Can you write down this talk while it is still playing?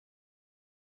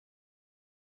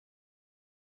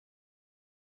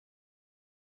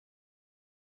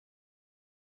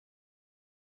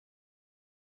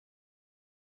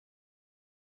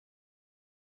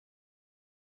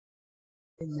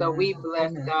So we Amen.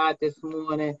 bless Amen. God this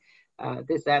morning,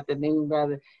 this afternoon,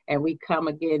 rather, and we come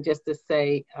again just to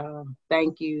say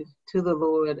thank you to the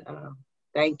Lord.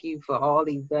 Thank you for all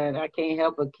He's done. I can't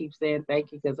help but keep saying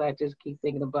thank you because I just keep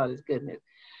thinking about His goodness.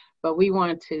 But we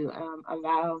want to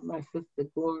allow my sister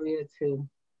Gloria to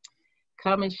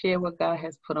come and share what God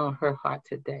has put on her heart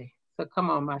today. So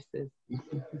come on, my sister.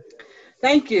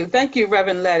 Thank you. Thank you,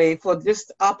 Reverend Lettie, for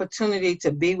this opportunity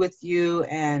to be with you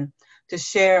and to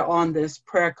share on this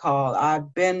prayer call.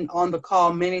 I've been on the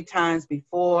call many times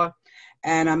before,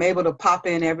 and I'm able to pop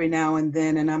in every now and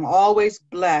then, and I'm always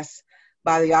blessed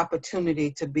by the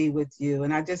opportunity to be with you.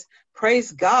 And I just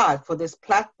praise God for this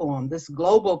platform, this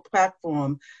global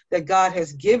platform that God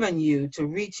has given you to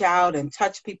reach out and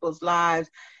touch people's lives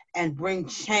and bring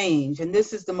change. And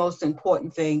this is the most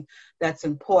important thing that's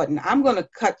important. I'm going to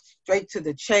cut straight to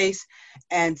the chase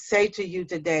and say to you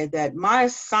today that my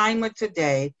assignment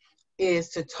today is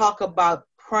to talk about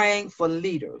praying for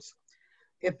leaders.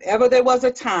 If ever there was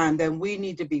a time, then we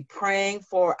need to be praying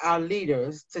for our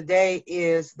leaders. Today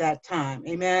is that time.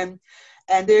 Amen.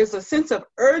 And there's a sense of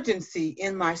urgency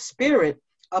in my spirit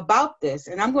about this.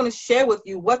 And I'm going to share with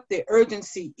you what the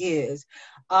urgency is.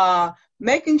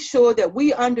 Making sure that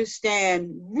we understand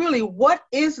really what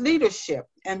is leadership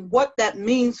and what that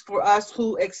means for us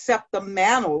who accept the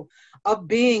mantle of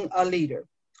being a leader.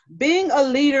 Being a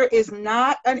leader is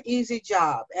not an easy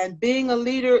job, and being a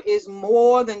leader is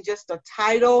more than just a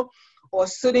title or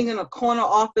sitting in a corner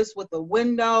office with a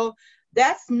window.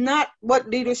 That's not what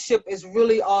leadership is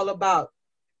really all about.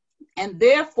 And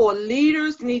therefore,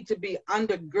 leaders need to be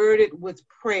undergirded with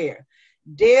prayer,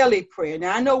 daily prayer.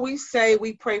 Now, I know we say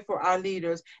we pray for our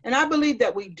leaders, and I believe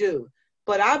that we do.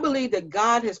 But I believe that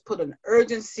God has put an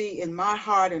urgency in my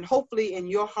heart, and hopefully in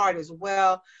your heart as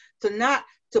well,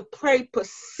 to pray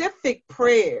specific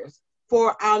prayers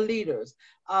for our leaders.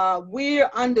 We're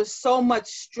under so much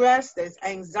stress. There's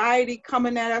anxiety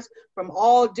coming at us from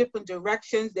all different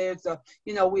directions.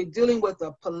 We're dealing with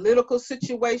a political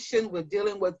situation. We're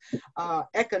dealing with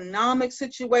economic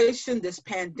situation, this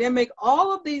pandemic.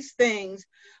 All of these things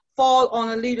fall on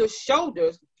a leader's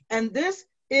shoulders. And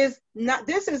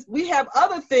we have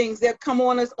other things that come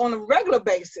on us on a regular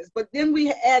basis, but then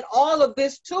we add all of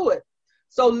this to it.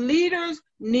 So leaders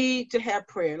need to have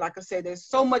prayer. Like I said, there's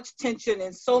so much tension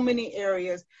in so many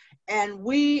areas, and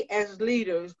we as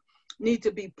leaders need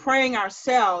to be praying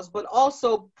ourselves, but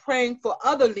also praying for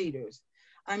other leaders.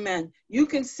 Amen. You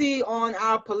can see on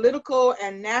our political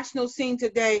and national scene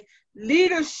today,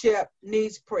 leadership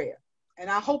needs prayer. And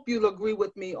I hope you'll agree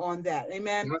with me on that.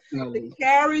 Amen. Definitely. To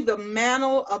carry the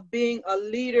mantle of being a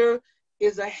leader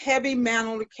is a heavy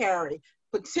mantle to carry,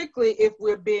 particularly if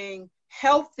we're being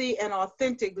healthy and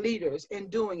authentic leaders in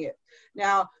doing it.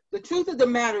 Now, the truth of the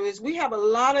matter is we have a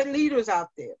lot of leaders out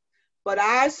there, but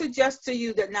I suggest to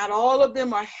you that not all of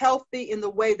them are healthy in the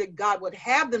way that God would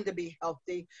have them to be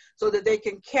healthy so that they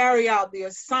can carry out the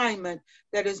assignment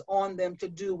that is on them to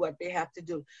do what they have to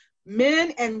do.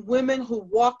 Men and women who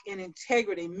walk in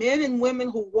integrity, men and women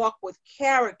who walk with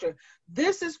character.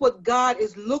 This is what God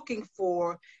is looking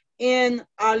for in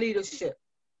our leadership.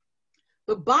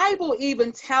 The Bible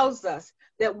even tells us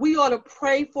that we ought to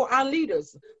pray for our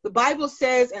leaders. The Bible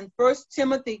says in 1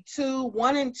 Timothy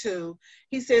 2:1-2,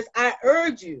 he says, I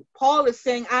urge you, Paul is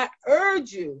saying, I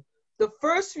urge you, the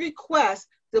first request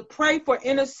to pray for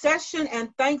intercession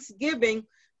and thanksgiving,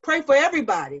 pray for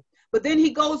everybody. But then he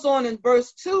goes on in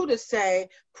verse 2 to say,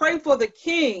 pray for the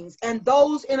kings and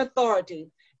those in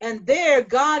authority. And there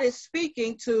God is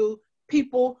speaking to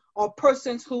people or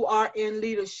persons who are in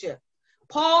leadership.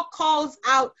 Paul calls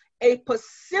out a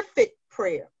specific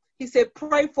prayer. He said,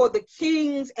 pray for the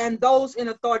kings and those in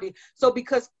authority. So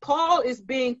because Paul is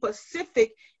being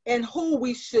specific in who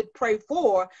we should pray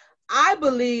for, I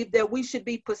believe that we should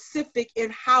be specific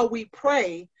in how we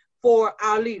pray for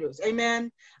our leaders. Amen.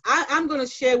 I'm going to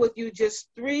share with you just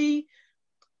 3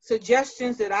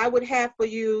 suggestions that I would have for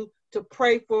you to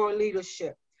pray for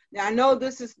leadership. Now, I know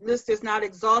this list is not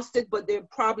exhausted, but there are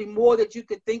probably more that you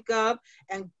could think of,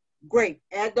 and great,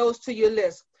 add those to your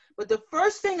list. But the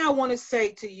first thing I want to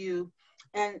say to you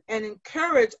and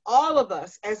encourage all of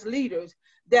us as leaders,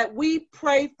 that we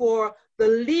pray for the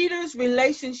leader's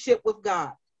relationship with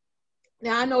God.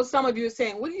 Now, I know some of you are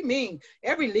saying, what do you mean?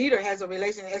 Every leader has a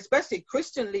relationship, especially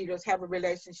Christian leaders have a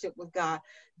relationship with God.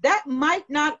 That might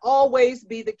not always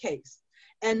be the case.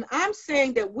 And I'm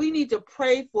saying that we need to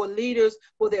pray for leaders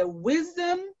for their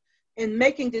wisdom in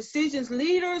making decisions.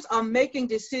 Leaders are making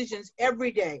decisions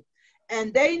every day,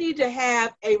 and they need to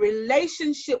have a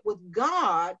relationship with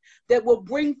God that will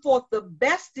bring forth the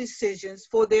best decisions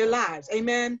for their lives.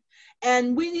 Amen.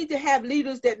 And we need to have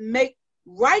leaders that make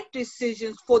right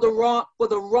decisions for the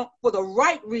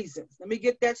right reasons. Let me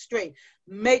get that straight.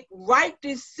 Make right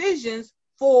decisions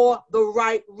for the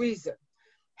right reason.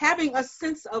 Having a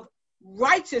sense of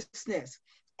righteousness.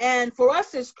 And for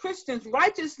us as Christians,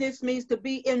 righteousness means to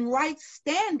be in right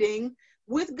standing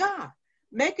with God,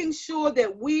 making sure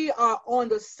that we are on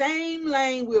the same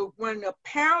lane, we're running a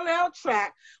parallel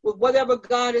track with whatever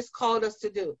God has called us to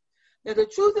do. Now, the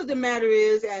truth of the matter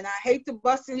is, and I hate to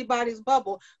bust anybody's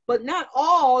bubble, but not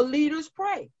all leaders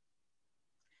pray,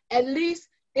 at least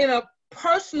in a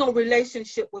personal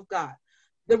relationship with God.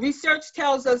 The research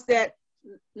tells us that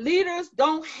leaders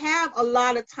don't have a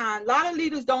lot of time. A lot of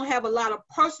leaders don't have a lot of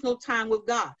personal time with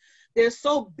God. They're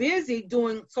so busy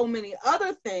doing so many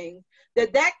other things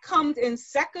that comes in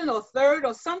second or third,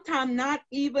 or sometimes not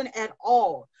even at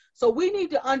all. So we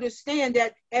need to understand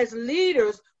that as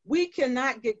leaders, we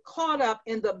cannot get caught up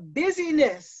in the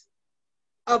busyness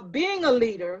of being a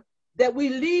leader that we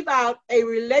leave out a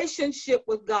relationship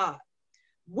with God.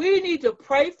 We need to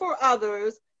pray for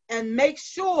others and make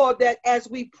sure that as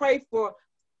we pray for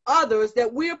others,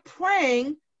 that we're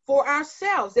praying for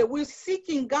ourselves, that we're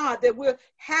seeking God, that we're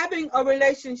having a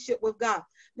relationship with God.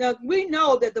 Now, we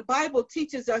know that the Bible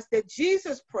teaches us that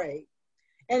Jesus prayed.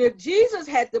 And if Jesus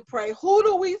had to pray, who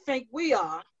do we think we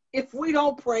are if we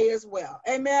don't pray as well?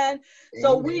 Amen.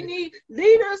 So we need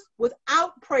leaders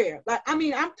without prayer.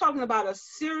 I'm talking about a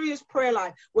serious prayer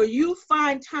life where you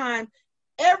find time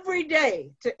every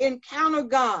day to encounter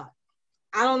God.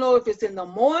 I don't know if it's in the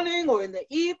morning or in the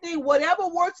evening, whatever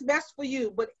works best for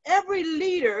you, but every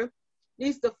leader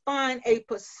needs to find a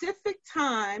specific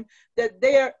time that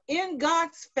they're in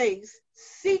God's face,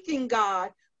 seeking God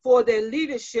for their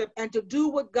leadership and to do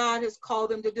what God has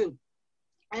called them to do.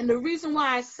 And the reason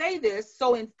why I say this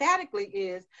so emphatically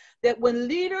is that when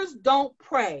leaders don't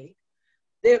pray,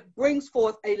 it brings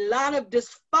forth a lot of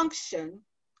dysfunction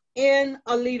in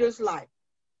a leader's life.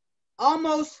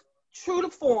 Almost true to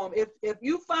form, if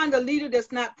you find a leader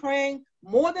that's not praying,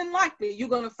 more than likely you're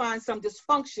going to find some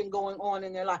dysfunction going on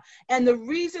in their life. And the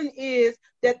reason is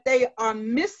that they are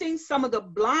missing some of the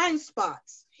blind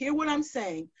spots. Hear what I'm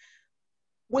saying?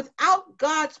 Without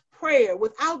God's prayer,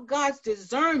 without God's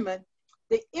discernment,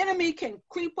 the enemy can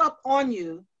creep up on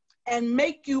you and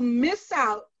make you miss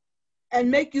out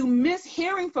and make you miss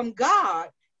hearing from God,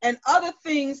 and other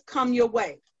things come your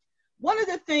way. One of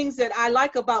the things that I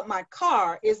like about my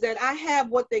car is that I have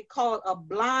what they call a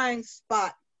blind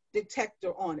spot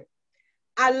detector on it.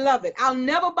 I love it. I'll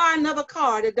never buy another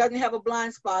car that doesn't have a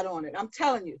blind spot on it. I'm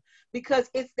telling you,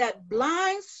 because it's that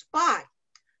blind spot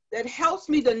that helps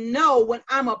me to know when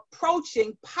I'm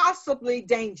approaching possibly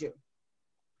danger.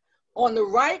 On the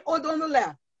right or on the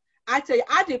left, I tell you,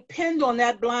 I depend on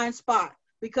that blind spot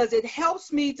because it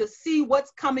helps me to see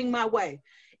what's coming my way.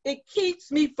 It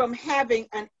keeps me from having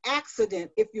an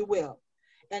accident, if you will.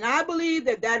 And I believe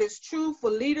that that is true for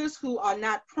leaders who are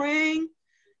not praying.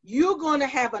 You're going to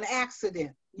have an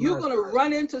accident. You're going to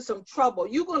run into some trouble.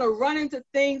 You're going to run into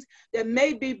things that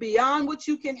may be beyond what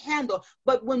you can handle.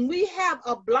 But when we have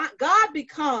God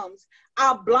becomes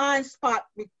our blind spot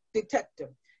detector.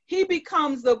 He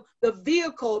becomes the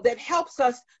vehicle that helps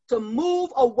us to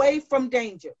move away from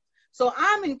danger. So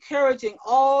I'm encouraging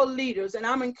all leaders, and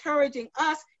I'm encouraging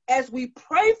us as we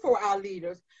pray for our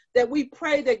leaders, that we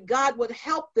pray that God would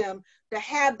help them to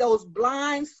have those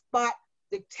blind spot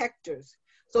detectors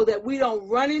so that we don't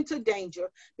run into danger.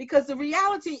 Because the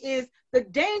reality is the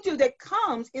danger that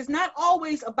comes is not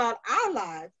always about our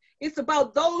lives. It's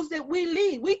about those that we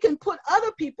lead. We can put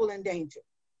other people in danger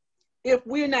if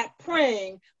we're not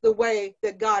praying the way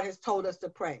that God has told us to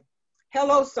pray.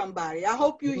 Hello, somebody. I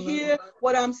hope you hear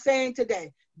what I'm saying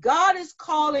today. God is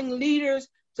calling leaders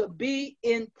to be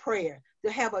in prayer,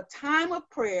 to have a time of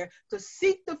prayer, to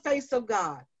seek the face of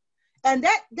God. And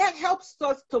that helps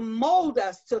us to mold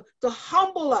us, to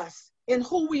humble us in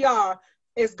who we are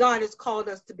as God has called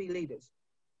us to be leaders.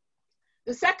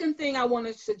 The second thing I want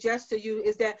to suggest to you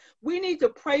is that we need to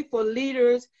pray for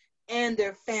leaders and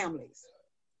their families.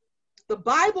 The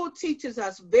Bible teaches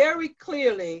us very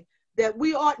clearly that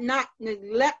we ought not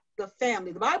neglect the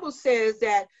family. The Bible says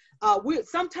that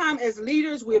sometimes as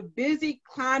leaders, we're busy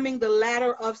climbing the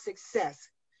ladder of success.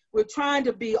 We're trying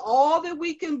to be all that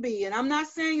we can be. And I'm not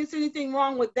saying there's anything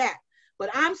wrong with that, but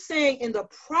I'm saying in the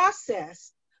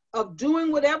process of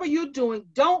doing whatever you're doing,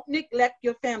 don't neglect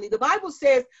your family. The Bible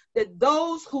says that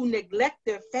those who neglect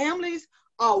their families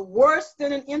are worse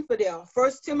than an infidel.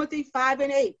 1 Timothy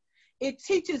 5:8. It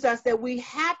teaches us that we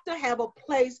have to have a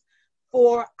place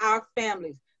for our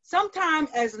families. Sometimes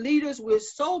as leaders, we're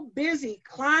so busy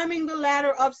climbing the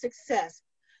ladder of success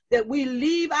that we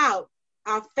leave out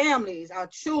our families, our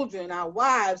children, our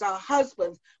wives, our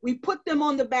husbands, we put them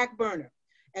on the back burner.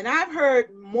 And I've heard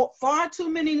far too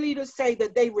many leaders say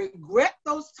that they regret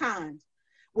those times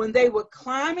when they were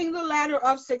climbing the ladder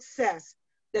of success,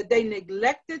 that they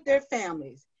neglected their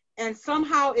families, and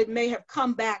somehow it may have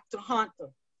come back to haunt them.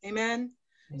 Amen.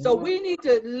 So we need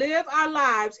to live our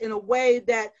lives in a way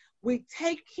that we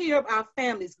take care of our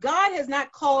families. God has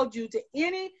not called you to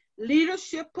any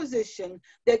leadership position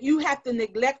that you have to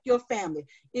neglect your family.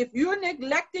 If you're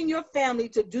neglecting your family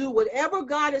to do whatever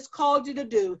God has called you to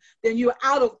do, then you're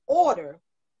out of order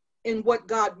in what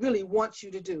God really wants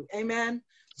you to do. Amen.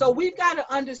 So we've got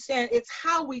to understand it's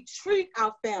how we treat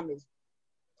our families.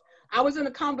 I was in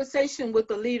a conversation with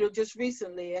a leader just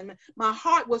recently, and my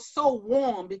heart was so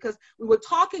warm because we were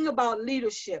talking about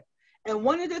leadership. And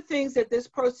one of the things that this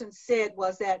person said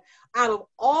was that out of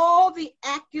all the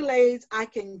accolades I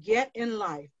can get in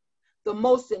life, the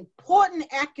most important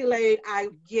accolade I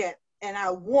get and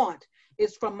I want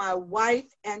is from my wife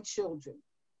and children.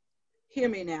 Hear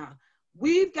me now.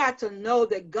 We've got to know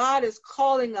that God is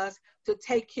calling us to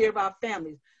take care of our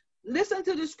families. Listen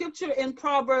to the scripture in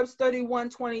Proverbs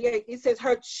 31:28. It says,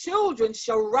 her children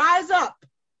shall rise up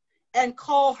and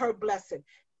call her blessed.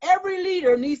 Every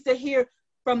leader needs to hear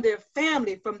from their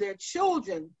family, from their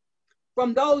children,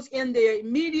 from those in their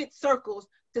immediate circles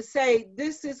to say,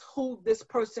 this is who this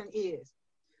person is.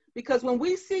 Because when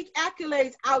we seek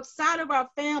accolades outside of our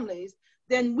families,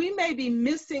 then we may be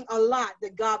missing a lot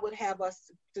that God would have us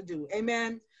to do.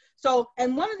 Amen. So,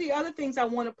 and one of the other things I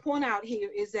want to point out here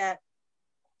is that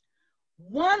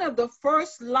one of the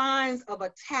first lines of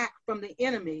attack from the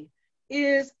enemy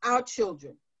is our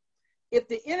children. If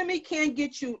the enemy can't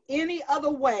get you any other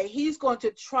way, he's going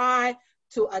to try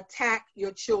to attack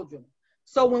your children.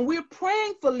 So when we're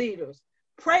praying for leaders,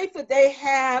 pray that they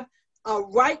have a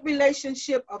right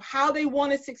relationship of how they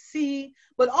want to succeed,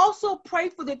 but also pray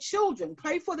for the children,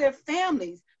 pray for their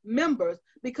families, members,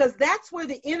 because that's where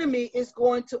the enemy is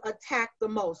going to attack the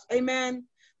most. Amen.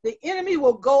 The enemy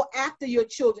will go after your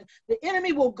children. The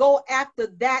enemy will go after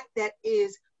that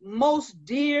is most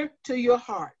dear to your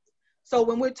heart. So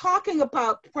when we're talking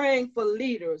about praying for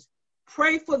leaders,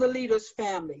 pray for the leader's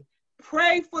family.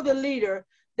 Pray for the leader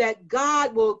that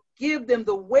God will give them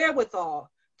the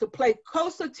wherewithal to pay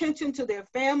close attention to their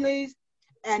families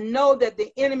and know that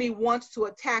the enemy wants to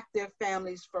attack their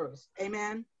families first.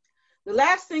 Amen. The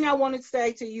last thing I want to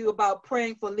say to you about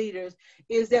praying for leaders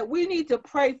is that we need to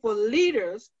pray for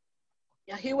leaders.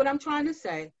 You hear what I'm trying to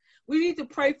say? We need to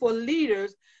pray for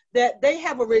leaders that they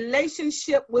have a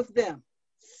relationship with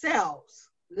themselves.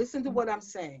 Listen to what I'm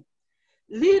saying.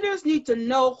 Leaders need to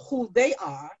know who they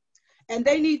are, and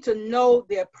they need to know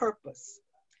their purpose.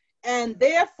 And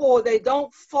therefore, they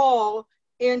don't fall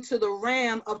into the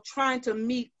ram of trying to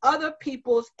meet other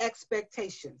people's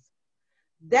expectations.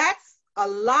 That's a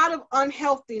lot of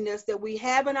unhealthiness that we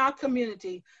have in our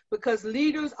community because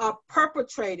leaders are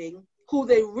perpetrating who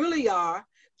they really are,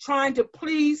 trying to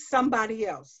please somebody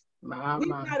else. We've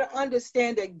got to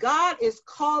understand that God is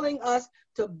calling us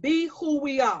to be who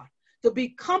we are, to be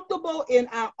comfortable in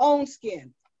our own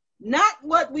skin, not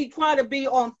what we try to be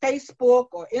on Facebook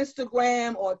or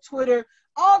Instagram or Twitter.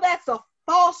 All that's a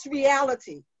false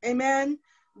reality. Amen.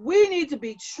 We need to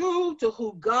be true to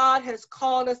who God has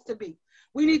called us to be.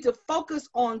 We need to focus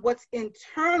on what's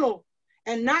internal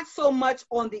and not so much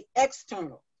on the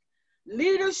external.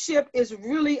 Leadership is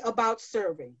really about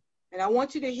serving. And I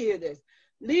want you to hear this.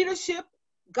 Leadership,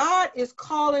 God is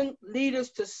calling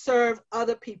leaders to serve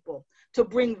other people, to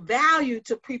bring value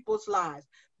to people's lives.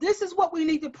 This is what we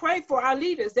need to pray for our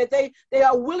leaders, that they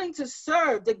are willing to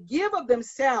serve, to give of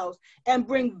themselves and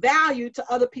bring value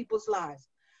to other people's lives.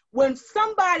 When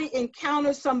somebody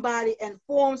encounters somebody and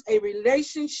forms a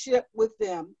relationship with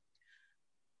them,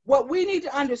 what we need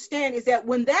to understand is that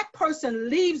when that person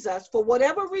leaves us for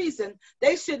whatever reason,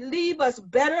 they should leave us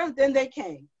better than they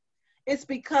came. It's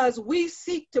because we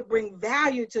seek to bring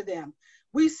value to them.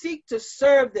 We seek to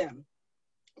serve them.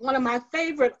 One of my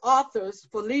favorite authors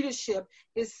for leadership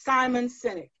is Simon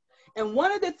Sinek. And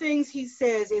one of the things he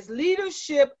says is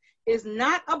leadership is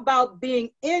not about being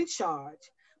in charge,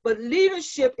 but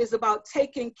leadership is about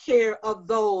taking care of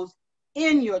those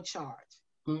in your charge.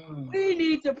 We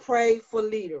need to pray for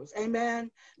leaders, amen,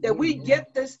 that we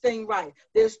get this thing right.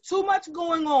 There's too much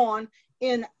going on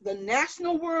in the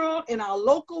national world, in our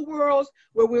local worlds,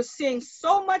 where we're seeing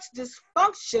so much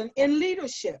dysfunction in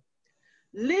leadership.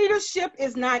 Leadership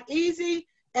is not easy,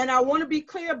 and I want to be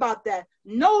clear about that.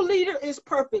 No leader is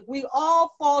perfect. We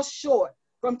all fall short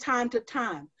from time to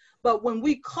time. But when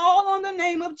we call on the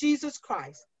name of Jesus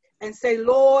Christ and say,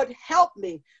 Lord, help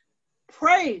me,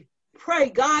 pray pray,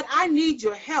 God, I need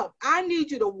your help. I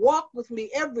need you to walk with me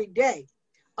every day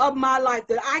of my life,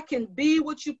 that I can be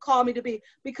what you call me to be,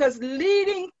 because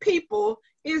leading people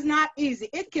is not easy.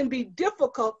 It can be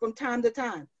difficult from time to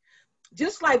time.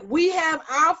 Just like we have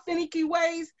our finicky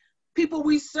ways, people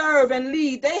we serve and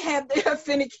lead, they have their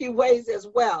finicky ways as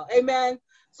well. Amen.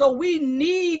 So we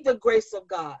need the grace of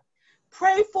God.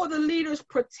 Pray for the leader's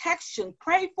protection.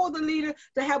 Pray for the leader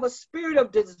to have a spirit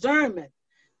of discernment.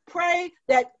 Pray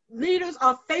that leaders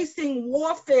are facing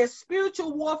warfare,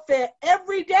 spiritual warfare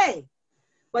every day.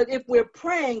 But if we're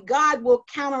praying, God will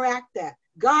counteract that.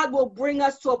 God will bring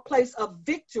us to a place of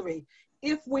victory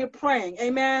if we're praying.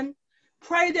 Amen.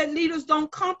 Pray that leaders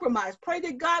don't compromise. Pray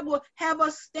that God will have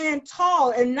us stand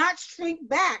tall and not shrink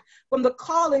back from the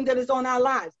calling that is on our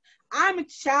lives. I'm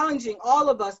challenging all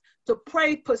of us to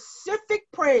pray specific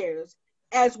prayers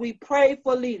as we pray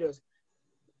for leaders.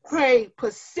 Pray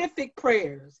specific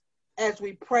prayers as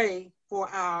we pray for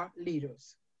our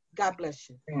leaders. God bless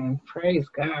you. And praise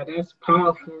God. That's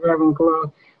powerful, Reverend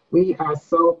Gloria. We are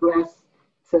so blessed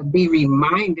to be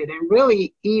reminded and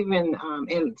really even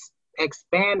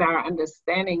expand our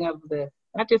understanding of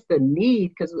not just the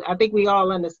need, because I think we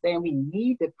all understand we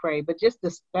need to pray, but just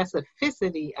the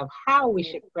specificity of how we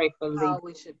should pray for leaders. How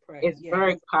we should pray. It's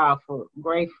very powerful.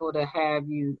 Grateful to have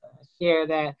you share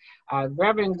that.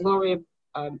 Reverend Gloria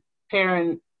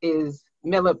Perrin is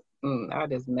Miller. I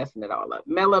just messing it all up.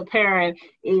 Miller Perrin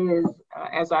is,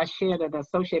 as I shared, an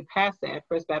associate pastor at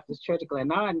First Baptist Church of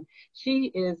Glenarden.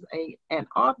 She is an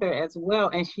author as well,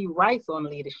 and she writes on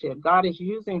leadership. God is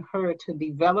using her to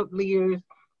develop leaders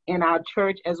in our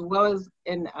church as well as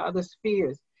in other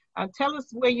spheres. Tell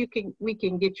us where we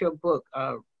can get your book,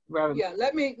 Reverend. Yeah,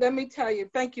 let me tell you.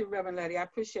 Thank you, Reverend Lettie. I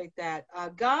appreciate that.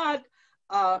 God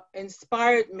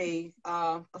inspired me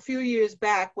a few years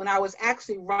back when I was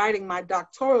actually writing my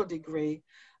doctoral degree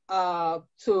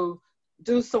to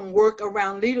do some work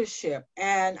around leadership.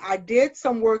 And I did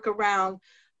some work around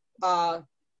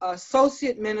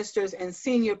associate ministers and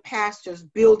senior pastors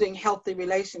building healthy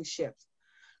relationships.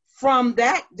 From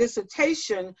that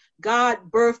dissertation, God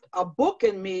birthed a book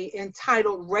in me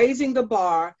entitled Raising the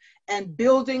Bar and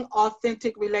Building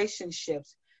Authentic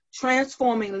Relationships,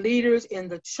 Transforming Leaders in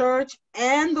the Church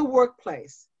and the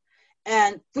Workplace.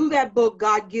 And through that book,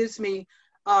 God gives me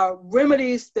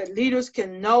remedies that leaders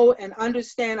can know and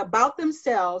understand about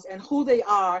themselves and who they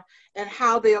are and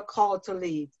how they are called to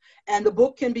lead. And the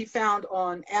book can be found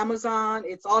on Amazon.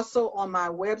 It's also on my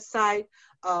website,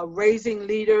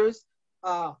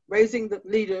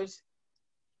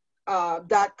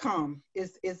 raisingtheleaders.com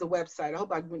is the website. I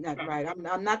hope I got that right.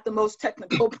 I'm not the most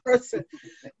technical person,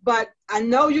 but I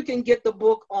know you can get the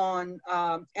book on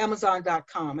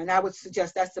Amazon.com, and I would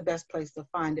suggest that's the best place to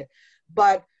find it.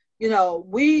 But you know,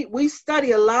 we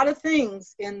study a lot of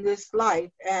things in this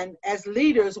life, and as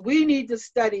leaders, we need to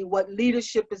study what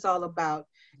leadership is all about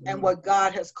and what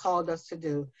God has called us to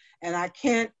do. And I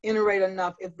can't iterate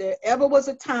enough. If there ever was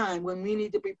a time when we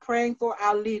need to be praying for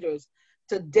our leaders,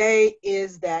 today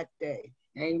is that day.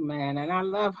 Amen. And I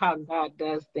love how God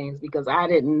does things, because I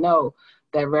didn't know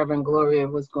that Reverend Gloria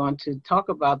was going to talk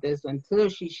about this until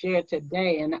she shared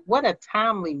today. And what a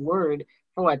timely word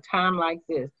for a time like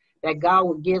this, that God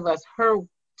would give us her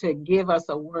to give us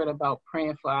a word about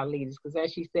praying for our leaders. Because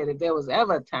as she said, if there was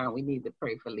ever a time we need to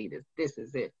pray for leaders, this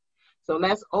is it. So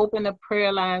let's open the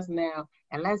prayer lines now,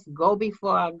 and let's go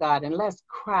before our God, and let's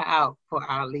cry out for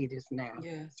our leaders now.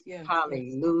 Yes.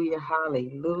 Hallelujah,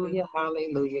 hallelujah,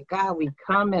 hallelujah. God, we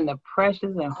come in the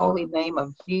precious and holy name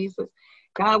of Jesus.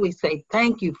 God, we say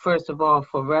thank you, first of all,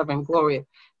 for Reverend Gloria.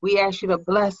 We ask you to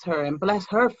bless her and bless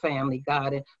her family,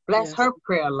 God, and bless her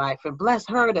prayer life, and bless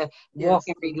her to walk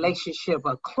in relationship,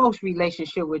 a close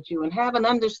relationship with you, and have an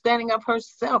understanding of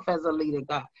herself as a leader,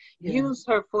 God. Use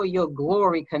her for your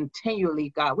glory continually,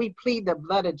 God. We plead the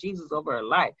blood of Jesus over her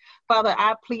life. Father,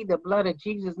 I plead the blood of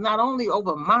Jesus not only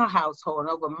over my household,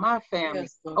 over my family,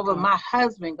 over my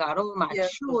husband, God, over my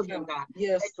children, God,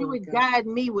 that you would guide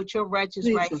me with your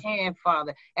righteous right hand,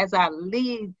 Father, as I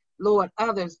lead, Lord,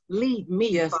 others, lead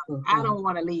me. Father. I don't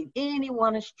want to lead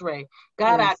anyone astray.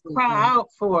 God, I cry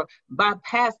out for my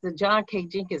pastor, John K.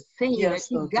 Jenkins Sr., that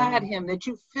you guide him, that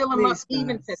you fill him up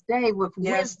even today with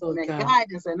wisdom and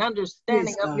guidance and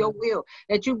understanding of your will,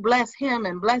 that you bless him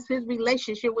and bless his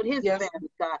relationship with his family,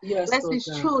 God. Bless his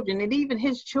children and even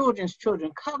his children's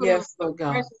children. Cover them with the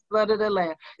precious blood of the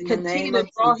Lamb. Continue to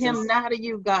draw him nigh to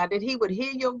you, God, that he would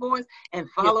hear your voice and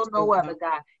follow no other,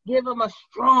 God. Give him a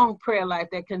strong prayer life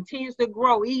that continues to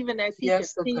grow even as he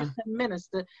continues to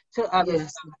minister to others.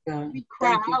 Yes, God. We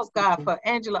cry out, God, for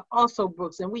Angela also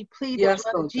Brooks, and we plead the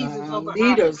blood of Jesus over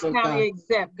leaders, our county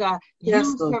exec, God.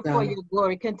 Use her for your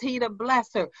glory. Continue to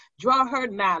bless her. Draw her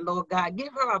now, Lord God.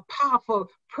 Give her a powerful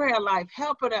prayer life.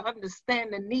 Help her to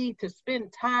understand the need to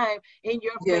spend time in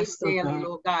your face daily,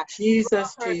 Lord God. Jesus,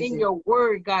 Draw her in your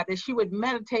word, God, that she would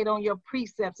meditate on your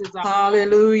precepts.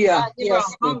 Hallelujah. God, give her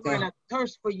a hunger and a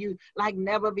thirst for you like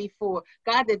never before.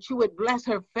 God, that you would bless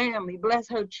her family, bless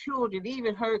her children,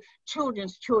 even her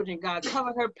children's children, God.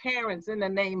 Cover her parents in the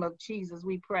name of Jesus,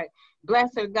 we pray.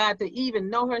 Bless her, God, to even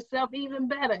know herself even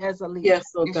better as a leader.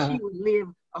 Yes, Lord God. She would live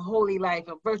a holy life,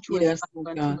 a virtuous life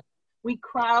unto God. her. We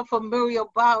cry out for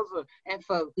Muriel Bowser and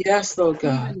for Lord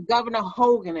God. Governor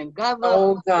Hogan and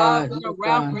Governor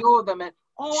Ralph Northam and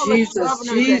all the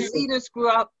governors and leaders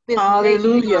throughout this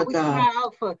nation. God. We cry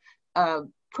out for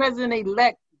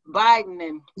President-elect Biden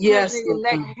and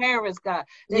President-elect Harris, God,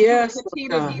 that you would continue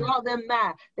to draw them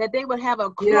nigh, that they would have a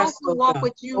closer walk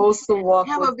with you than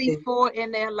ever before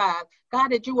in their lives. God,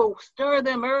 that you will stir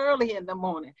them early in the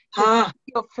morning to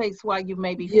see your face while you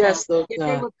may be found. That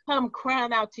they would come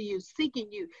crying out to you,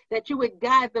 seeking you, that you would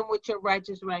guide them with your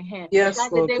righteous right hand.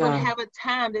 God, that they would have a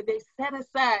time that they set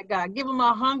aside, God. Give them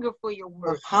a hunger for your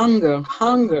word. Hunger.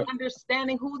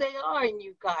 Understanding who they are in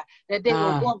you, God. That they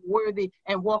will walk worthy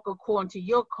and walk according to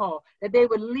your call. That they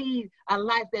would lead a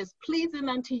life that's pleasing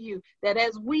unto you. That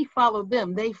as we follow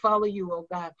them, they follow you, oh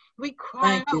God. We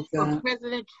cry out for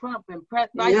President Trump and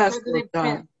Vice President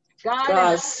Pence.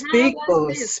 God, speak,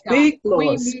 Lord. Speak,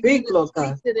 Lord. Speak, Lord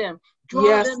God. To them.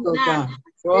 Draw them nigh.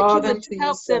 Draw that you would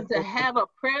help them to have a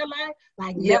prayer life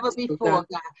like never before,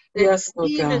 God. That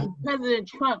even President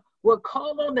Trump will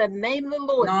call on the name of the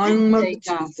Lord this day,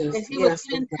 God. That he would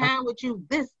spend time with you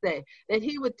this day. That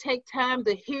he would take time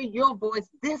to hear your voice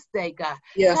this day, God.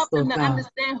 Help him to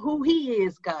understand who he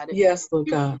is, God.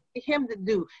 God. Him to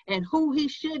do and who he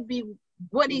should be.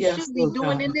 What he should be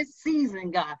doing in this season,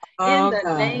 God. In the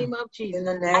name of Jesus. In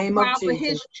the name of Jesus. For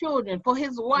his children, for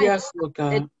his wife,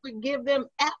 that you would give them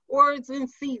apt words in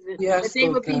season. That they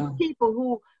would be people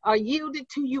who are yielded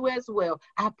to you as well.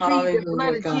 I plead the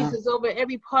blood of Jesus over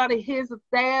every part of his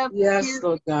staff.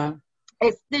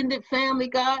 Extended family,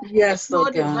 God. Your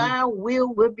divine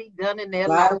will be done in their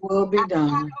lives. Will be done. I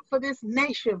cry out for this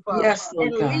nation, Father.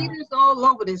 And leaders all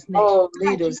over this nation. Oh,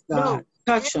 leaders, God.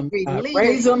 Touch them, God.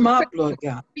 Raise them up, Lord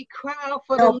God. We cry out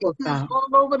for the leaders all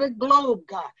over the globe,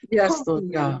 God.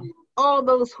 Lord God. All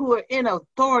those who are in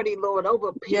authority, Lord,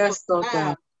 over people, Lord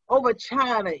God. Over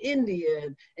China, India,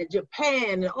 and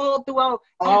Japan, and all throughout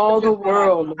all Africa, the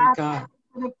world, Lord God.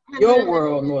 Your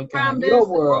world, Lord God. Your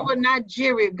world. Over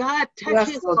Nigeria, God, touch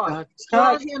his heart.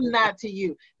 Draw him nigh to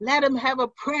you. Let him have a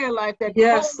prayer life that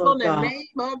calls on the name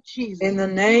of Jesus. In the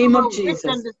name of Jesus.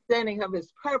 Rich understanding of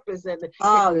his purpose and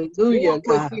hallelujah,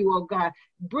 God. With you, oh God.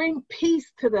 Bring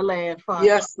peace to the land, Father.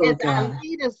 Yes, Lord as God. Our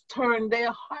leaders turn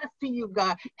their hearts to you,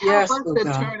 God. Help us to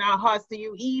turn our hearts to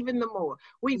you even the more.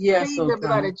 We plead the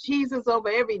blood of Jesus over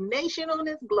every nation on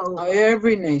this globe.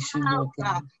 Every nation, Lord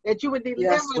God. That you would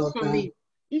deliver us from evil.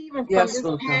 Even from this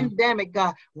pandemic,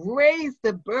 God, raise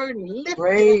the burden, lift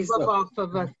it up off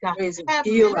of us, God. Have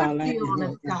mercy on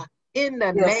us, God. In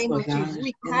the name of Jesus,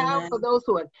 we cry out for those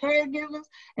who are caregivers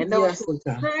and those who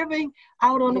are serving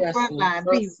out on the front line.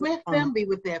 Be with them, be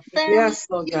with their families.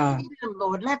 Them,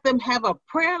 Lord. Let them have a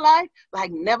prayer life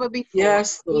like never before.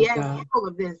 Lord God. All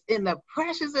of this in the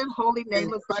precious and holy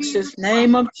name of Jesus. Precious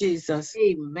name of Jesus.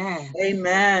 Amen.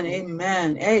 Amen.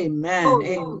 Amen. Amen.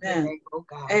 Amen.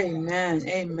 Amen.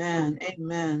 Amen.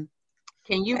 Amen.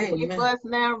 Can you pray for us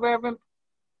now, Reverend?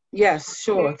 Yes,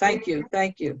 sure. Thank you.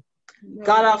 Thank you.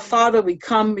 God, our Father, we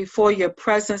come before your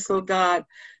presence, Lord God,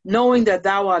 knowing that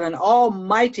thou art an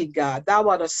almighty God. Thou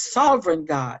art a sovereign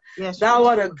God. Yes, thou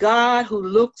art a God who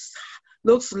looks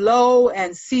low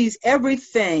and sees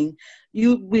everything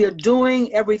we are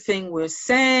doing, everything we're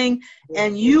saying,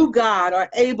 and you, God, are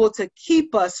able to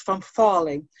keep us from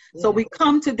falling. So we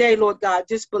come today, Lord God,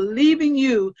 just believing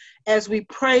you as we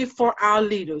pray for our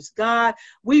leaders. God,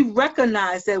 we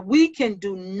recognize that we can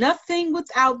do nothing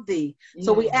without thee.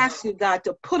 So we ask you, God,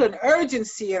 to put an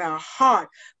urgency in our heart,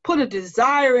 put a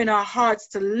desire in our hearts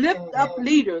to lift up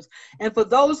leaders. And for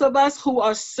those of us who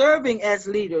are serving as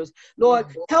leaders, Lord,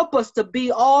 help us to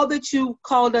be all that you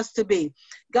called us to be.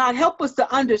 God, help us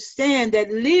to understand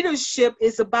that leadership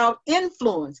is about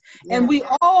influence. Yeah. And we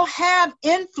all have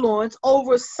influence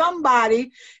over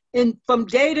somebody from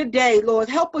day to day. Lord,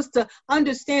 help us to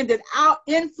understand that our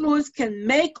influence can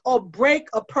make or break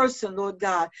a person, Lord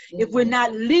God, if we're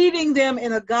not leading them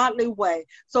in a godly way.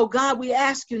 So God, we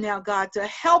ask you now, God, to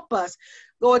help us,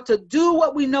 Lord, to do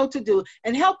what we know to do,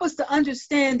 and help us to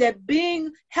understand that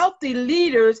being healthy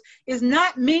leaders is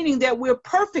not meaning that we're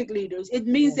perfect leaders. It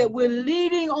means that we're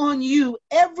leading on you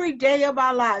every day of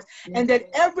our lives, and that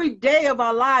every day of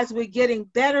our lives we're getting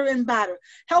better and better.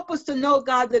 Help us to know,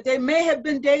 God, that there may have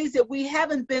been days that we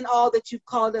haven't been all that you've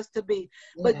called us to be,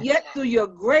 but yet through your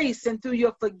grace and through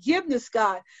your forgiveness,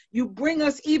 God, you bring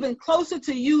us even closer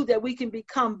to you, that we can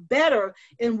become better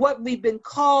in what we've been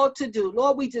called to do.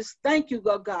 Lord, we just thank you,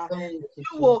 God.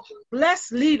 You will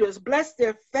bless leaders, bless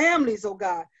their families, oh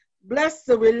God. Bless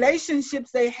the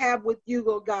relationships they have with you,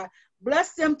 oh God.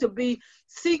 Bless them to be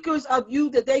seekers of you,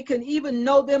 that they can even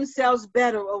know themselves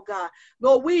better, oh God.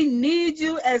 Lord, we need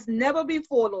you as never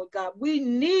before, Lord God. We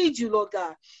need you, Lord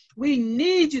God. We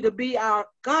need you to be our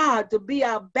God, to be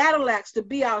our battle axe, to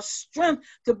be our strength,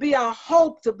 to be our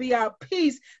hope, to be our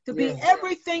peace, to be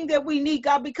everything that we need,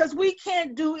 God, because we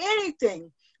can't do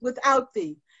anything without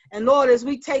thee. And Lord, as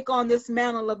we take on this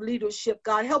mantle of leadership,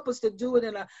 God, help us to do it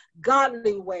in a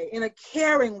godly way, in a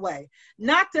caring way,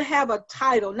 not to have a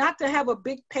title, not to have a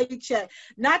big paycheck,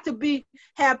 not to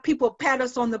have people pat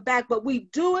us on the back, but we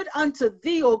do it unto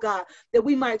thee, oh God, that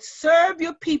we might serve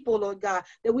your people, Lord God,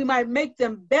 that we might make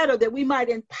them better, that we might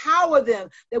empower them,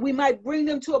 that we might bring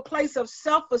them to a place of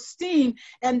self-esteem,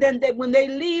 and then that when they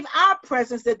leave our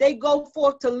presence, that they go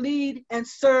forth to lead and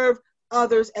serve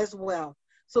others as well.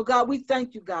 So God, we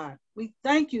thank you, God. We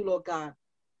thank you, Lord God.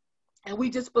 And we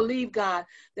just believe, God,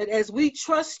 that as we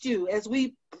trust you, as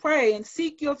we pray and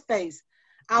seek your face,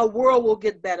 our world will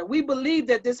get better. We believe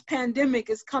that this pandemic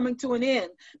is coming to an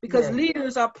end because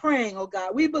leaders are praying, oh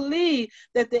God. We believe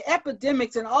that the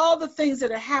epidemics and all the things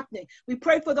that are happening, we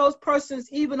pray for those persons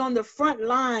even on the front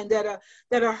line that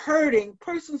are hurting,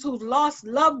 persons who've lost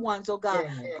loved ones, oh God,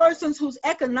 persons whose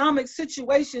economic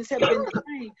situations have been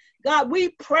strained. God, we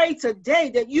pray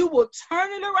today that you will turn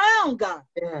it around, God.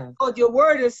 Lord, your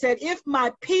word has said, if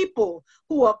my people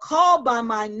who are called by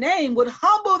my name would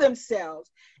humble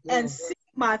themselves and seek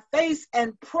my face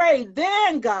and pray,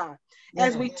 then God,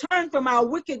 as we turn from our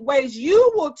wicked ways,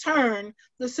 you will turn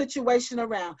the situation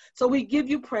around. So we give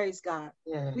you praise, God.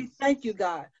 We thank you,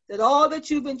 God, that all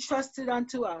that you've entrusted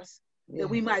unto us, that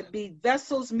we might be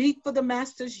vessels meet for the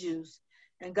master's use.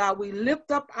 And God, we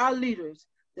lift up our leaders,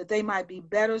 that they might be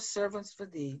better servants for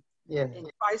thee. In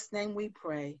Christ's name we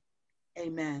pray.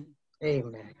 Amen.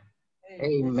 Amen.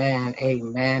 Amen.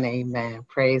 Amen. Amen.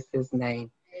 Praise his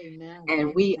name. Amen.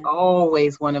 And we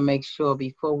always want to make sure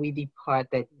before we depart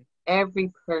that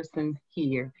every person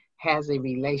here has a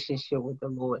relationship with the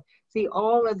Lord. See,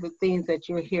 all of the things that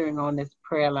you're hearing on this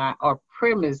prayer line are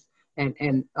premised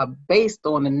and based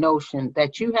on the notion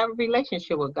that you have a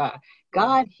relationship with God.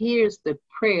 God hears the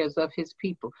prayers of his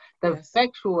people. The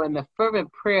effectual and the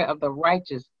fervent prayer of the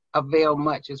righteous avail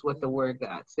much, is what the word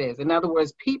God says. In other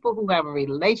words, people who have a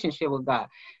relationship with God,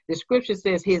 the scripture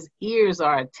says his ears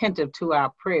are attentive to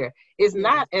our prayer. It's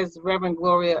not, as Reverend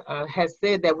Gloria has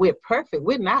said, that we're perfect.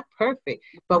 We're not perfect,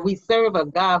 but we serve a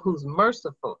God who's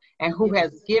merciful and who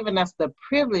has given us the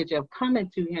privilege of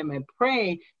coming to him and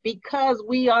praying because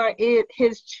we are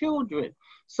his children.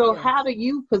 So how do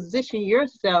you position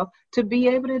yourself to be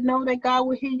able to know that God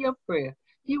will hear your prayer?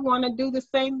 You want to do the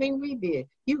same thing we did.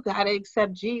 You got to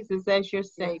accept Jesus as your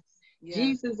Savior.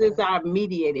 Jesus is our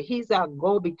mediator. He's our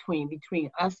go-between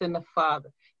between us and the Father.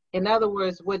 In other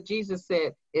words, what Jesus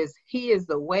said is he is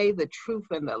the way, the truth,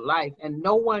 and the life. And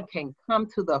no one can come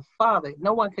to the Father.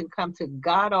 No one can come to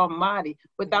God Almighty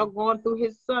without going through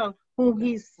his Son, whom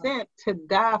he sent to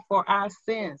die for our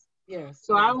sins.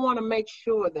 So I want to make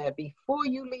sure that before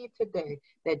you leave today,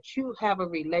 that you have a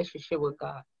relationship with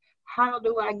God. How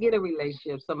do I get a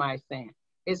relationship? Somebody's saying.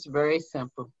 It's very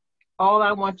simple. All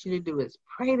I want you to do is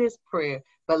pray this prayer,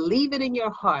 believe it in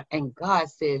your heart, and God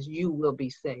says you will be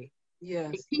saved.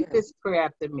 Repeat this prayer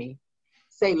after me.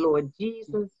 Say, Lord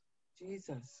Jesus,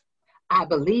 I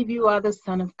believe you are the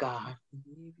Son of God.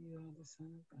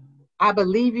 I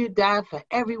believe you died for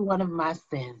every one of my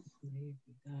sins.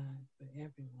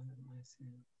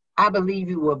 I believe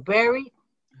you were buried.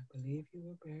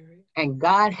 And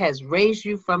God has raised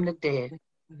you from the dead.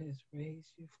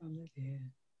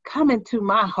 Come into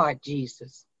my heart,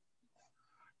 Jesus.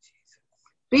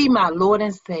 Be my Lord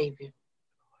and Savior.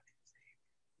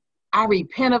 I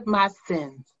repent of my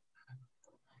sins.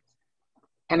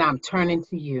 And I'm turning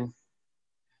to you.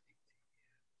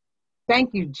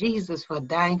 Thank you, Jesus, for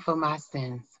dying for my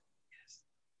sins.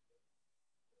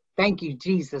 Thank you,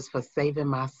 Jesus, for saving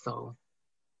my soul.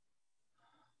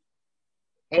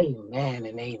 Amen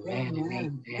and amen, Amen. and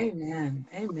amen. Amen.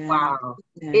 Amen. Wow.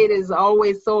 Amen. It is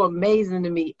always so amazing to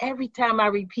me. Every time I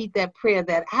repeat that prayer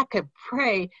that I could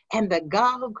pray and the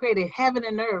God who created heaven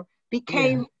and earth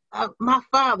became my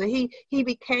father. He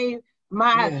became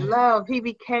my love. He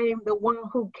became the one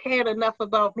who cared enough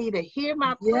about me to hear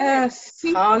my prayer. Yes.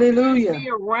 He Hallelujah. turned me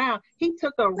around. He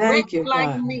took a Thank wretch you, like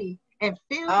God. me and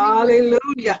filled me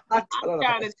Hallelujah. with. I'm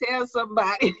trying to tell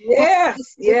somebody.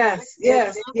 Yes. Yes.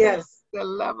 Yes. Yes. The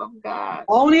love of God.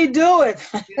 Only do it.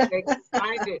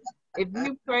 Excited. If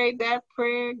you prayed that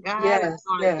prayer, God is Yes.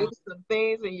 going to do some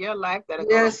things in your life that are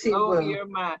going Yes, to He blow will. your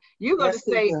mind. You're going Yes,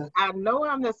 to He say, will. I know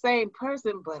I'm the same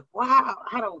person, but wow,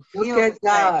 I don't Look feel the at same.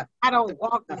 God. I don't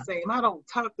walk the same. I don't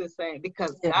talk the same,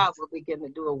 because Yes. God will begin to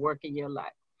do a work in your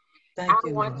life. Thank I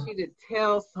you, want Lord. you to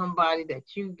tell somebody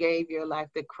that you gave your life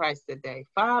to Christ today.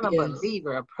 Find a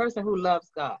believer, a person who loves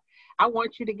God. I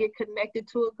want you to get connected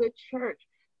to a good church.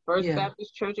 First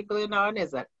Baptist Church of Glenarden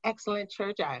is an excellent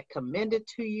church. I commend it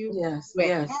to you. Yes.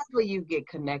 Wherever you get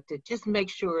connected, just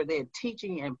make sure they're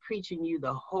teaching and preaching you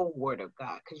the whole word of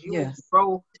God, because you will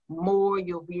grow more.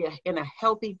 You'll be in a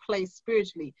healthy place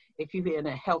spiritually if you're in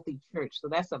a healthy church. So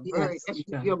that's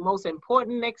your most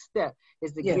important next step,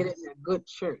 is to get in a good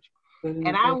church.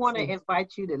 And I want to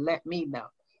invite you to let me know.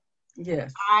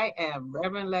 Yes. I am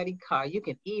Reverend Lettie Carr. You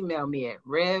can email me at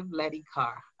Rev Lettie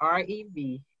Carr,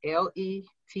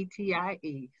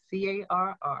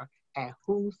 RevLettieCarr at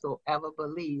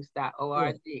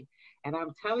whosoeverbelieves.org. And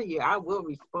I'm telling you, I will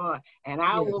respond and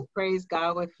I will praise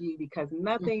God with you, because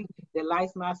nothing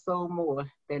delights my soul more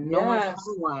than knowing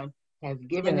someone has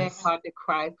given their heart to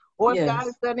Christ, or if God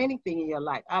has done anything in your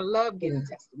life. I love getting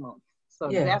testimonies. So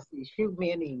definitely shoot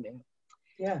me an email.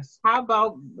 Yes. How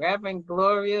about Reverend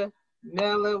Gloria,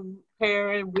 Miller,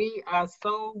 Perrin? We are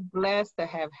so blessed to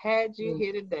have had you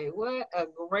here today. What a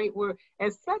great word.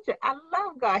 And I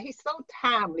love God. He's so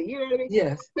timely. You know what I mean?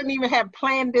 Yes. I couldn't even have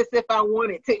planned this if I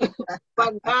wanted to,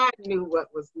 but God knew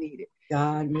what was needed.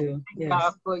 God knew. Thank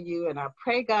God for you, and I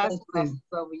pray God's blessings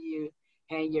over you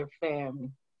and your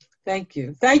family. Thank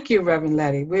you. Thank you, Reverend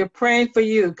Lettie. We're praying for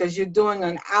you, because you're doing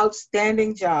an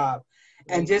outstanding job.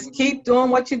 And just keep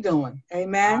doing what you're doing.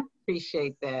 Amen. I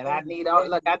appreciate that. I need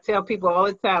look, I tell people all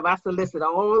the time, I solicit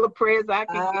all the prayers I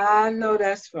can get. I know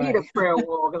that's right. Need a prayer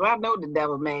wall, because I know the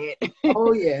devil mad.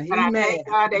 Oh, yeah. He's mad. Thank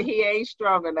God that he ain't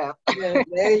strong enough. Yeah,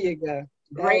 there you go.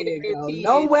 Greater is he.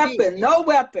 No weapon. No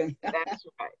weapon. That's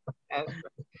right. That's right.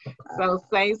 So,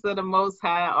 saints of the Most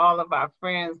High, all of our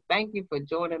friends, thank you for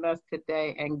joining us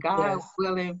today. And God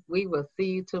willing, we will see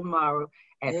you tomorrow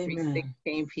at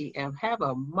 3:16 p.m. Have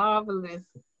a marvelous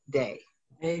day.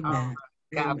 Amen.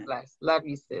 God bless. Love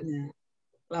you, sis.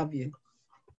 Love you.